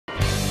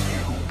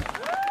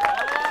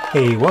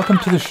Hey, welcome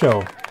to the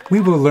show.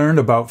 We will learn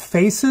about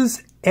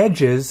faces,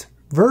 edges,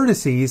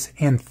 vertices,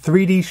 and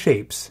 3D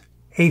shapes.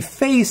 A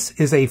face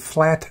is a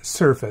flat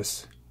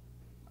surface.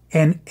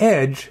 An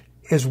edge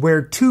is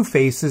where two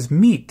faces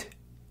meet.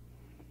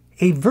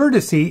 A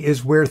vertice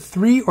is where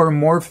three or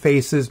more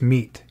faces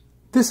meet.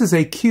 This is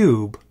a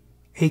cube.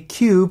 A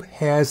cube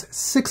has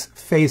 6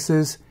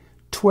 faces,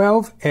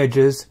 12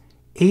 edges,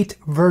 8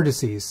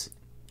 vertices.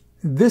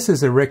 This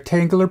is a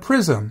rectangular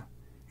prism.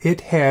 It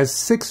has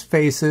 6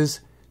 faces,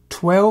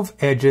 12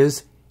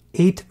 edges,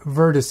 8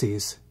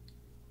 vertices.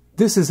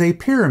 This is a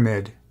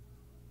pyramid.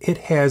 It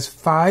has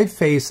 5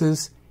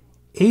 faces,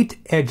 8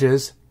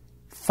 edges,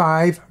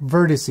 5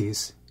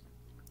 vertices.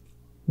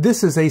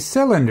 This is a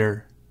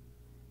cylinder.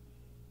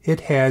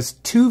 It has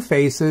 2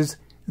 faces,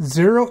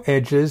 0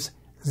 edges,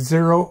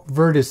 0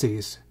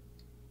 vertices.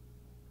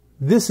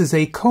 This is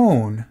a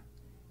cone.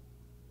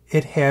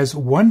 It has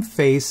 1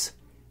 face,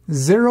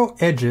 0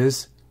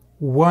 edges,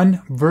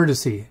 1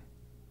 vertice.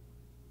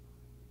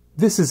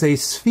 This is a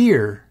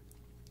sphere.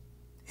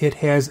 It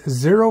has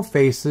 0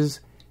 faces,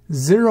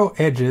 0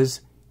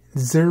 edges,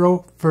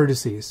 0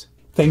 vertices.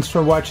 Thanks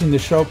for watching the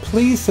show.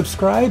 Please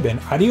subscribe and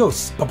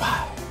adios.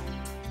 Bye-bye.